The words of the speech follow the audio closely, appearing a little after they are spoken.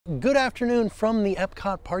Good afternoon from the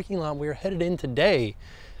EPCOT parking lot. We're headed in today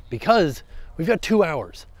because we've got 2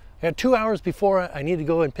 hours. I got 2 hours before I need to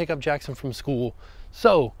go and pick up Jackson from school.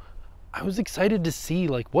 So I was excited to see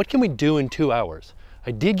what can we do in 2 hours.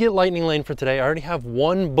 I did get Lightning Lane for today. I already have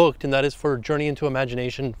one booked, and that is for Journey into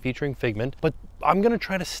Imagination featuring Figment, but I'm gonna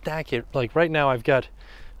try to stack it. Right now I've got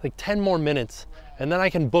 10 more minutes and then I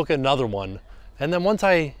can book another one. And then once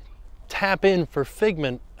I tap in for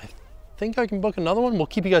Figment, I think I can book another one. We'll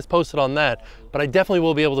keep you guys posted on that, but I definitely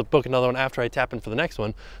will be able to book another one after I tap in for the next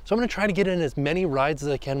one. So I'm gonna try to get in as many rides as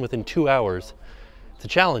I can within 2 hours. It's a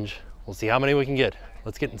challenge. We'll see how many we can get.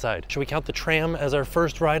 Let's get inside. Should we count the tram as our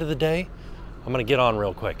first ride of the day? I'm gonna get on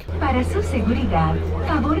real quick. Para su seguridad,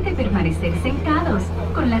 favor de permanecer sentados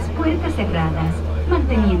con las puertas cerradas,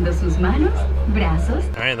 manteniendo sus manos, brazos.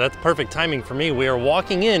 All right, that's perfect timing for me. We are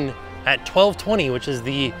walking in at 12:20, which is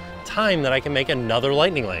the time that I can make another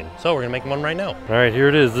Lightning Lane. So we're gonna make one right now. All right, here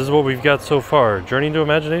it is. This is what we've got so far. Journey into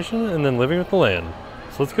Imagination and then Living with the Land.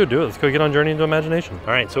 So let's go do it. Let's go get on Journey into Imagination.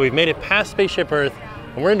 All right, so we've made it past Spaceship Earth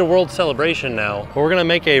and we're into World Celebration now. But we're gonna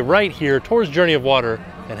make a right here towards Journey of Water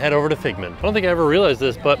and head over to Figment. I don't think I ever realized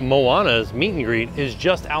this, but Moana's meet and greet is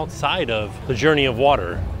just outside of the Journey of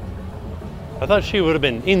Water. I thought she would have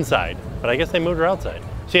been inside, but I guess they moved her outside.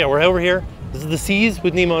 So yeah, we're over here. This is the seas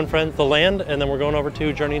with Nemo and friends, the land, and then we're going over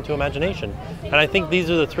to Journey into Imagination. And I think these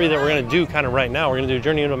are the three that we're gonna do kind of right now. We're gonna do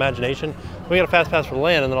Journey into Imagination. We got a fast pass for the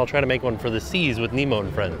land, and then I'll try to make one for the seas with Nemo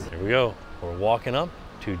and friends. Here we go. We're walking up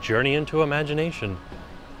to Journey into Imagination.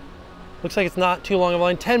 Looks like it's not too long of a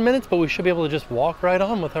line, 10 minutes, but we should be able to just walk right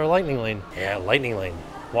on with our Lightning Lane. Yeah, Lightning Lane,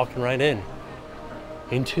 walking right in.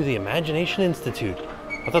 Into the Imagination Institute.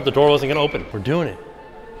 I thought the door wasn't gonna open. We're doing it.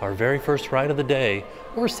 Our very first ride of the day,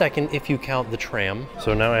 or second if you count the tram.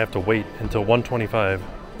 So now I have to wait until 1:25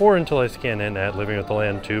 or until I scan in at Living with the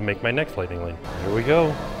Land to make my next Lightning Lane. Here we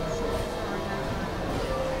go.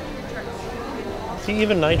 See,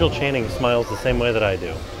 even Nigel Channing smiles the same way that I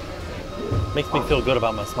do. Makes me feel good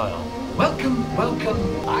about my smile. Welcome,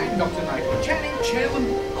 welcome. I'm Dr. Nigel Channing,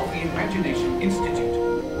 chairman of the Imagination Institute.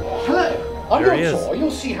 Hello. On your tour,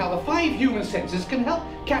 you'll see how the 5 human senses can help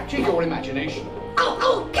capture your imagination.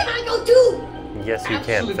 Oh, can I go too? Yes, you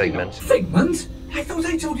can, Figment. Not. Figment? I thought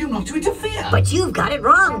I told you not to interfere. But you've got it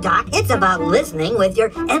wrong, Doc. It's about listening with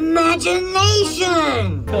your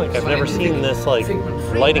imagination. I feel like I've never seen this lighting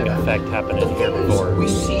effect happen in here before.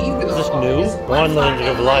 Is this new? One lens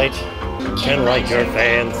of light can light your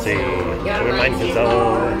fancy to remind his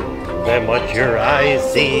own than what your eyes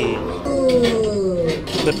see.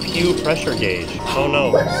 The Pew pressure gauge. Oh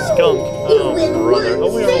no, skunk. Oh brother.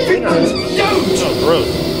 Oh, we are a winner. Oh,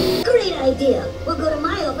 gross. Great idea. We'll go to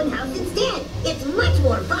my open house instead. It's much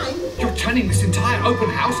more fun. You're turning this entire open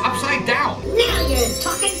house upside down. Now you're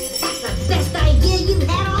talking. That's the best idea you've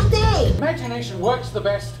had all day. Imagination works the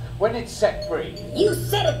best when it's set free. You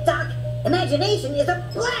said it, Doc. Imagination is a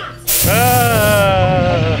blast.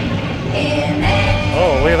 Ah.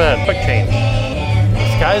 Oh, look at that. Quick change. The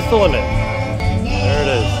sky's the limit. There it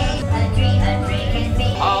is.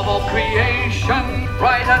 Of all creation,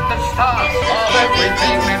 right at the start of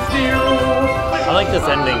everything that's new. I like this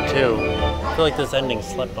ending too. I feel like this ending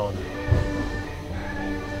slept on.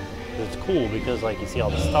 It's cool because you see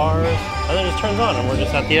all the stars, and then it just turns on and we're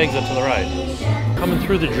just at the exit to the right. Coming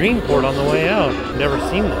through the dream port on the way out. Never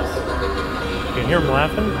seen this. You can hear him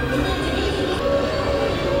laughing.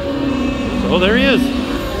 Oh, there he is.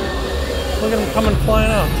 Look at him coming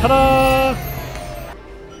flying out. Ta-da!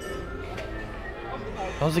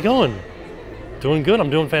 How's it going? Doing good?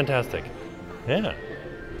 I'm doing fantastic. Yeah.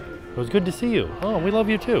 It was good to see you. Oh, we love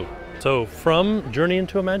you too. So from Journey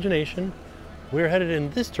into Imagination, we're headed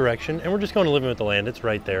in this direction and we're just going to Living with the Land. It's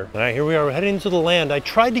right there. All right, here we are. We're heading into the land. I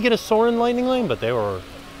tried to get a Soarin' Lightning Lane, but they were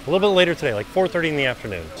a little bit later today, 4:30 in the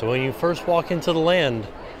afternoon. So when you first walk into the land,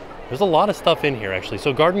 there's a lot of stuff in here actually.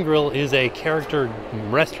 So Garden Grill is a character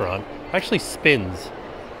restaurant. It actually spins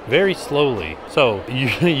very slowly. So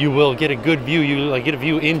you will get a good view. You get a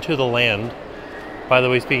view into the land. By the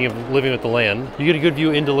way, speaking of Living with the Land, you get a good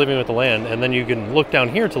view into Living with the Land, and then you can look down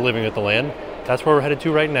here to Living with the Land. That's where we're headed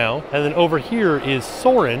to right now. And then over here is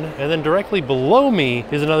Soarin', and then directly below me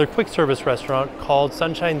is another quick service restaurant called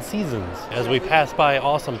Sunshine Seasons. As we pass by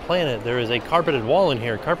Awesome Planet, there is a carpeted wall in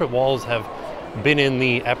here. Carpet walls have been in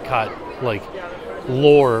the EPCOT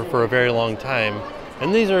lore for a very long time.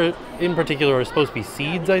 And these are, in particular, are supposed to be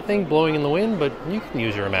seeds, I think, blowing in the wind, but you can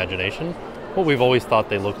use your imagination. What we've always thought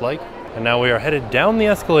they look like. And now we are headed down the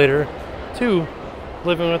escalator to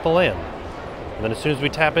Living with the Land. And then as soon as we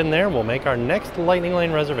tap in there, we'll make our next Lightning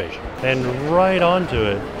Lane reservation. And right onto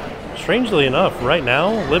it Strangely enough, right now,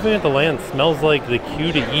 Living at the Land smells like the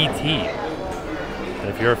queue to E.T. And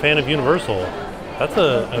if you're a fan of Universal, that's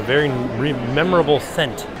a very memorable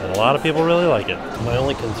scent, and a lot of people really like it. My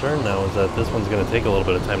only concern now is that this one's going to take a little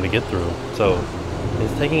bit of time to get through, so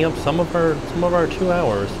it's taking up some of our 2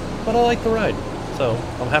 hours, but I like the ride, so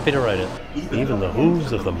I'm happy to ride it. Even the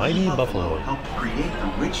hooves of the mighty buffalo helped create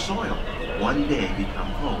the rich soil one day become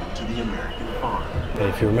home to the American farm. And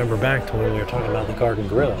if you remember back to when we were talking about the Garden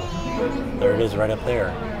Grill, there it is right up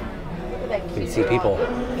there. You can see people,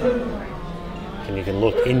 and you can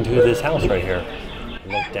look into this house right here.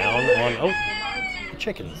 Look down on, the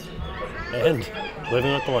chickens, and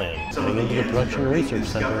Living with the Land, going into the Production Research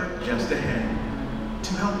Center. Just ahead,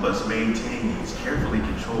 to help us maintain these carefully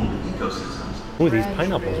controlled ecosystems. Ooh, these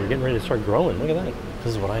pineapples are getting ready to start growing. Look at that.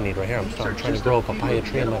 This is what I need right here. I'm trying to grow a papaya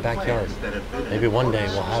tree in my backyard. Maybe one day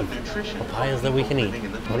we'll have papayas that we can eat.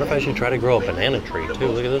 I wonder if I should try to grow a banana tree too.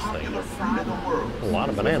 Look at this thing. A lot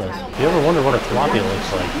of bananas. Do you ever wonder what a tilapia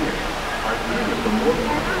looks like?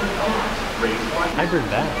 Hybrid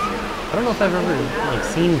bass. I don't know if I've ever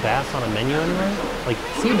seen bass on a menu anywhere. Like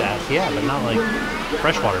sea bass, yeah, but not like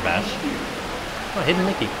freshwater bass. Oh, hidden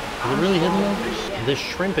Mickey. Is it really hidden though? This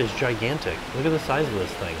shrimp is gigantic. Look at the size of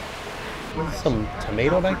this thing. There's some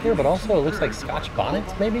tomato back there, but also it looks like Scotch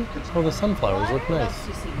bonnets, maybe? Oh, the sunflowers look nice.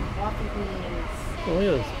 Oh, look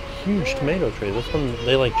at this huge tomato tree. This one,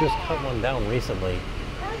 they just cut one down recently.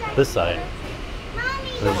 This side.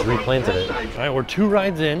 They just replanted it. All right, we're 2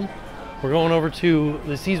 rides in. We're going over to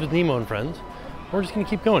the Seas with Nemo and Friends. We're just gonna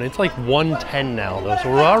keep going. It's like 1:10 now though,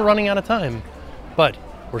 so we are running out of time, but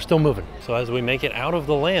we're still moving. So as we make it out of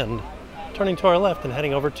the land, turning to our left and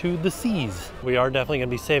heading over to the Seas. We are definitely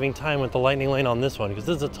gonna be saving time with the lightning lane on this one because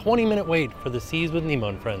this is a 20-minute wait for the Seas with Nemo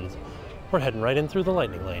and Friends. We're heading right in through the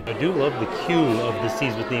lightning lane. I do love the queue of the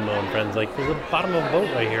Seas with Nemo and Friends. Like there's a bottom of a boat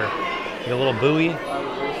right here. Like a little buoy,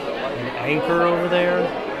 an anchor over there,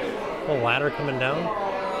 a little ladder coming down.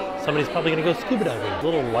 Somebody's probably gonna go scuba diving.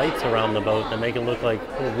 Little lights around the boat that make it look like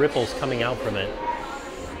little ripples coming out from it.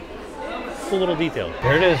 It's a little detail.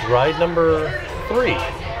 Here it is, ride number 3.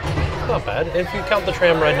 It's not bad, if you count the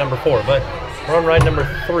tram ride number 4, but we're on ride number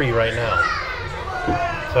 3 right now.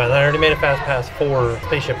 So I already made a fast pass for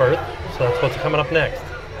Spaceship Earth, so that's what's coming up next.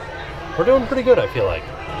 We're doing pretty good, I feel like.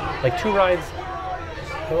 Like 2 rides,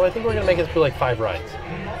 well, I think we're gonna make it through like 5 rides.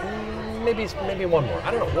 Maybe one more,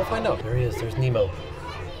 I don't know, we'll find out. There he is, there's Nemo.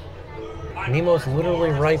 Nemo's literally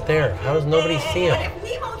right there. How does nobody see him?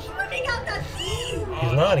 Nemo's swimming out the sea!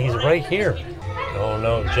 He's not, he's right here. Oh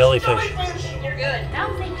no, jellyfish. You're good.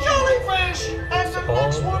 Jellyfish! And the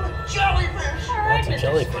next one, jellyfish! Lots of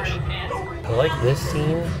jellyfish. I like this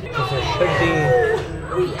scene because there should be...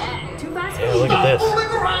 Yeah, look at this.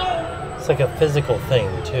 It's like a physical thing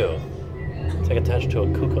too. It's like attached to a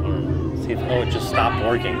kuka arm. See if, oh, it just stopped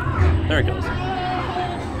working. There it goes.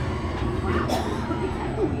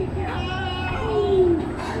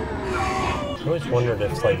 I always wondered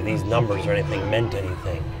if these numbers or anything meant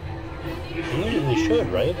anything. They usually should,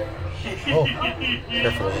 right? Oh,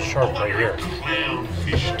 careful, there's a shark right here.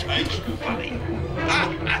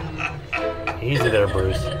 Easy there,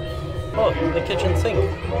 Bruce. Oh, the kitchen sink.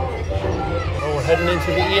 Oh, we're heading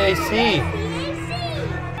into the EAC.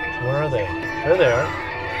 Where are they? There they are.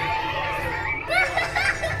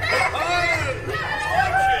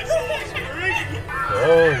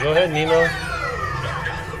 Oh, go ahead, Nemo.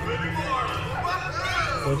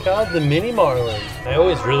 Look out, the mini marlin. I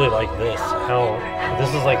always really like this, how this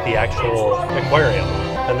is like the actual aquarium.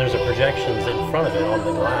 And there's a projections in front of it on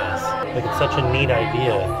the glass. Like it's such a neat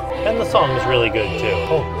idea. And the song is really good too.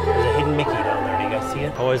 Oh, there's a hidden Mickey down there, do you guys see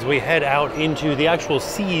it? Oh, as we head out into the actual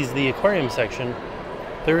Seas, the aquarium section,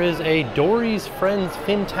 there is a Dory's Friends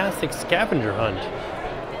Fantastic Scavenger Hunt.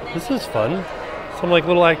 This is fun. Some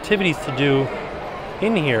little activities to do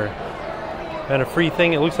in here. And a free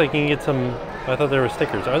thing, it looks like you can get some, I thought they were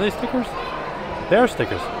stickers. Are they stickers? They are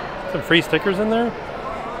stickers. Some free stickers in there.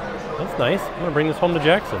 That's nice. I'm gonna bring this home to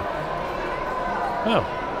Jackson. Oh,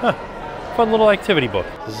 huh. Fun little activity book.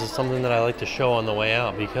 This is something that I like to show on the way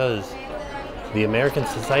out because the American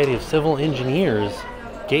Society of Civil Engineers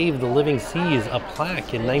gave the Living Seas a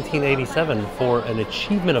plaque in 1987 for an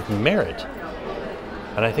achievement of merit.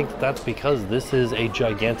 And I think that's because this is a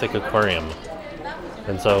gigantic aquarium.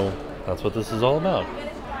 And so that's what this is all about.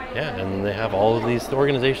 Yeah, and they have all of these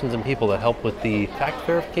organizations and people that help with the fact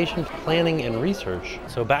verification, planning, and research.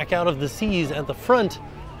 So back out of the Seas at the front,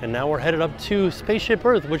 and now we're headed up to Spaceship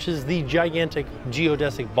Earth, which is the gigantic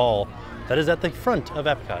geodesic ball that is at the front of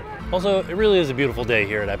EPCOT. Also, it really is a beautiful day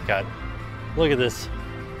here at EPCOT. Look at this.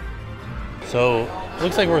 So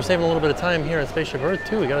Looks like we're saving a little bit of time here at Spaceship Earth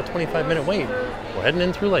too. We got a 25-minute wait. We're heading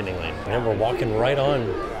in through Lightning Lane. And we're walking right on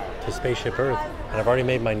to Spaceship Earth. And I've already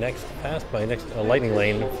made my next Lightning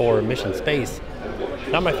Lane for Mission Space.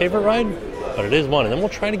 Not my favorite ride, but it is one. And then we'll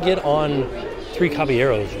try to get on Three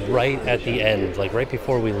Caballeros right at the end, like right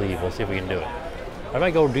before we leave. We'll see if we can do it. I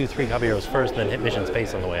might go do Three Caballeros first and then hit Mission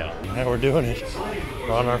Space on the way out. Yeah, we're doing it.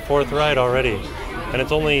 We're on our 4th ride already. And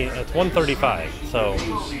it's 1:35, so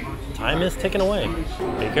time is ticking away.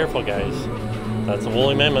 Be careful, guys. That's a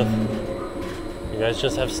woolly mammoth. You guys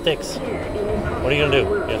just have sticks. What are you gonna do?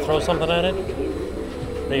 You gonna throw something at it?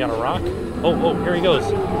 You got a rock? Oh, here he goes.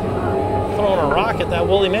 Throwing a rock at that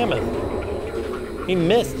woolly mammoth. He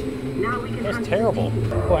missed. That was terrible.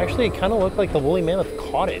 Oh, actually, it kind of looked like the woolly mammoth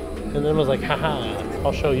caught it. And then was like, haha,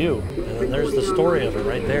 I'll show you. And then there's the story of it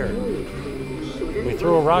right there. We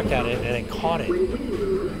threw a rock at it and it caught it.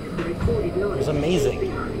 It was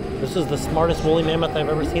amazing. This is the smartest woolly mammoth I've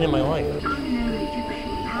ever seen in my life.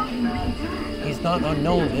 He's not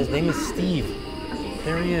unknown. His name is Steve.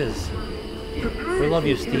 There he is. We love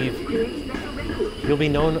you, Steve. You'll be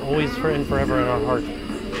known always and forever in our heart.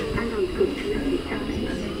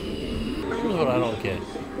 Here's what I don't get.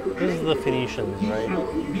 This is the Phoenicians, right?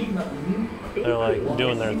 They're like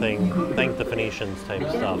doing their thing, thank the Phoenicians type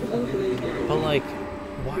stuff. But like,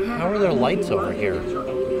 how are there lights over here?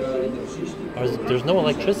 There's no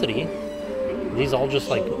electricity. These all just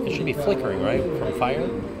like, it should be flickering, right? From fire?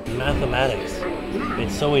 Mathematics.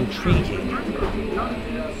 It's so intriguing.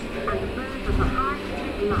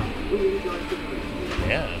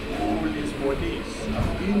 Yeah.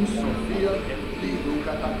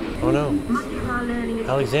 Oh no.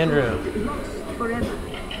 Alexandria.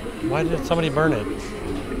 Why did somebody burn it?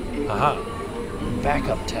 Aha.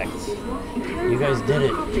 Backup text. You guys did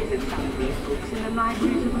it.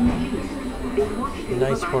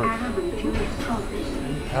 Nice work.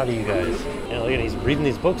 Proud of you guys. Yeah, look at it, he's reading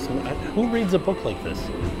these books. Who reads a book like this?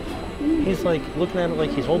 He's like looking at it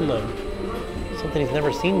like he's holding something he's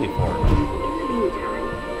never seen before.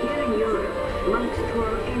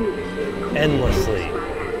 Endlessly.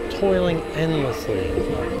 Toiling endlessly.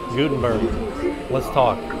 Gutenberg, let's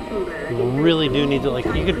talk. You really do need to, like,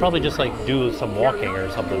 you could probably just like do some walking or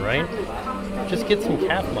something, right? Just get some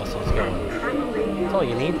calf muscles going. That's all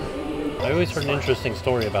you need. I always heard an interesting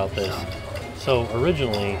story about this. So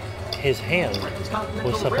originally, his hand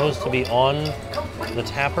was supposed to be on the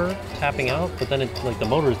tapper, tapping out, but then it, like the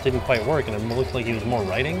motors didn't quite work and it looked like he was more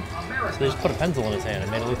writing. So they just put a pencil in his hand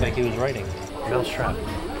and made it look like he was writing. Mousetrap.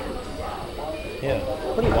 Yeah,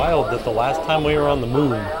 pretty wild that the last time we were on the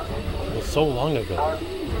moon was so long ago.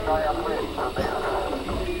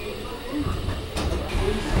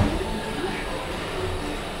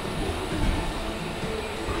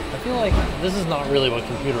 I feel like this is not really what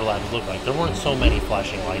computer labs look like. There weren't so many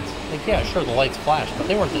flashing lights. Like, yeah, sure, the lights flashed, but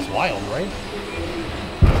they weren't this wild, right?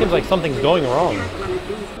 It seems like something's going wrong.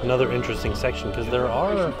 Another interesting section, because there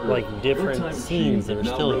are like different scenes that are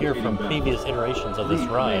still here from previous iterations of this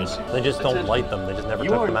ride. They just don't light them, they just never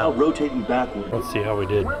took them out. Rotating backward. Let's see how we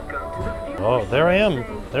did. Oh, there I am.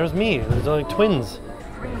 There's me. There's like twins.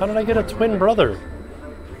 How did I get a twin brother?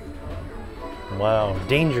 Wow,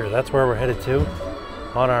 danger, that's where we're headed to.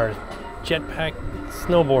 On our jetpack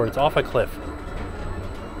snowboards off a cliff.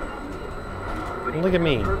 Look at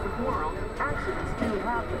me.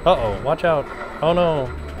 Uh-oh, watch out. Oh no.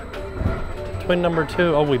 Twin number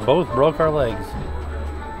 2. Oh, we both broke our legs.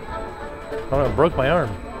 Oh, I broke my arm.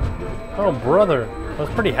 Oh, brother. I was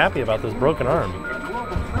pretty happy about this broken arm.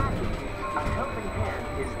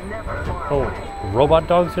 Oh, robot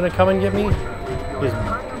dog's gonna come and get me? He just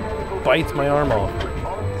bites my arm off.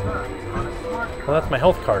 Well, that's my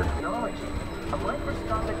health card.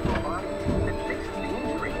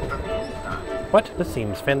 What? This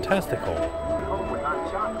seems fantastical.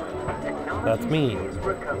 That's me.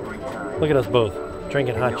 Look at us both,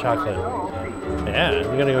 drinking hot chocolate. Yeah,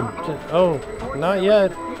 you're gonna go, oh, not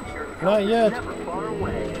yet. Not yet.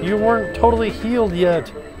 You weren't totally healed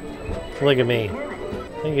yet. Look at me.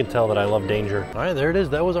 You can tell that I love danger. All right, there it is.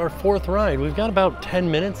 That was our 4th ride. We've got about 10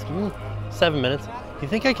 minutes, 7 minutes. You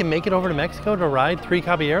think I can make it over to Mexico to ride 3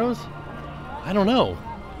 Caballeros? I don't know.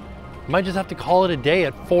 Might just have to call it a day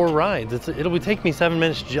at 4 rides. It'll take me 7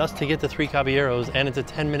 minutes just to get to 3 Caballeros, and it's a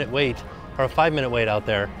 10-minute wait, or a 5-minute wait out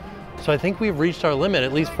there. So I think we've reached our limit,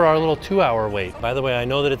 at least for our little 2-hour wait. By the way, I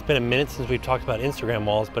know that it's been a minute since we've talked about Instagram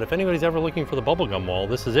walls, but if anybody's ever looking for the bubblegum wall,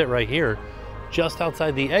 this is it right here, just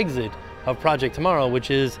outside the exit of Project Tomorrow, which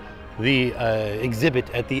is the exhibit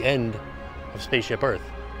at the end of Spaceship Earth.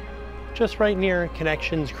 just right near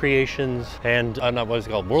Connections, Creations, and not what it's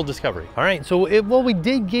called, World Discovery. All right, so well, we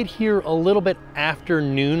did get here a little bit after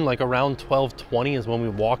noon, like around 12:20 is when we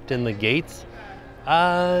walked in the gates.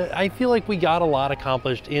 I feel like we got a lot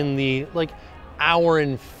accomplished in the like hour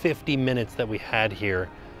and 50 minutes that we had here.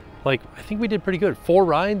 Like, I think we did pretty good. 4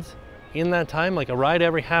 rides in that time, like a ride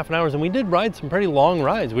every half an hour, and we did ride some pretty long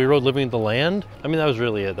rides. We rode Living with the Land. I mean, that was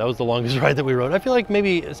really it. That was the longest ride that we rode. I feel like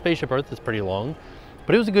maybe Spaceship Earth is pretty long,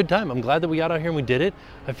 but it was a good time. I'm glad that we got out here and we did it.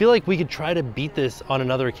 I feel like we could try to beat this on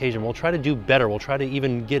another occasion. We'll try to do better. We'll try to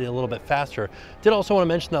even get it a little bit faster. Did also want to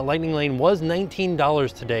mention that Lightning Lane was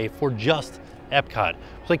 $19 today for just EPCOT. It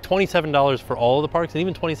was like $27 for all of the parks and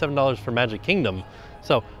even $27 for Magic Kingdom.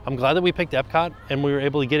 So I'm glad that we picked EPCOT and we were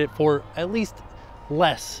able to get it for at least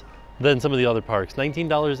less than some of the other parks.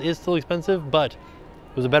 $19 is still expensive, but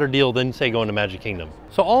it was a better deal than, say, going to Magic Kingdom.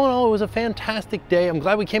 So all in all, it was a fantastic day. I'm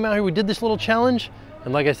glad we came out here, we did this little challenge.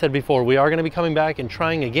 And like I said before, we are gonna be coming back and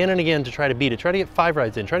trying again and again to try to beat it. Try to get 5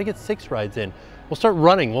 rides in, try to get 6 rides in. We'll start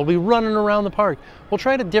running, we'll be running around the park. We'll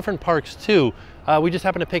try to different parks too. We just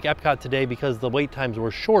happened to pick EPCOT today because the wait times were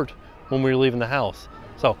short when we were leaving the house.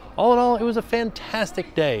 So all in all, it was a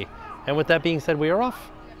fantastic day. And with that being said, we are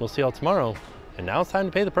off. We'll see y'all tomorrow. And now it's time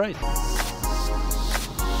to pay the price.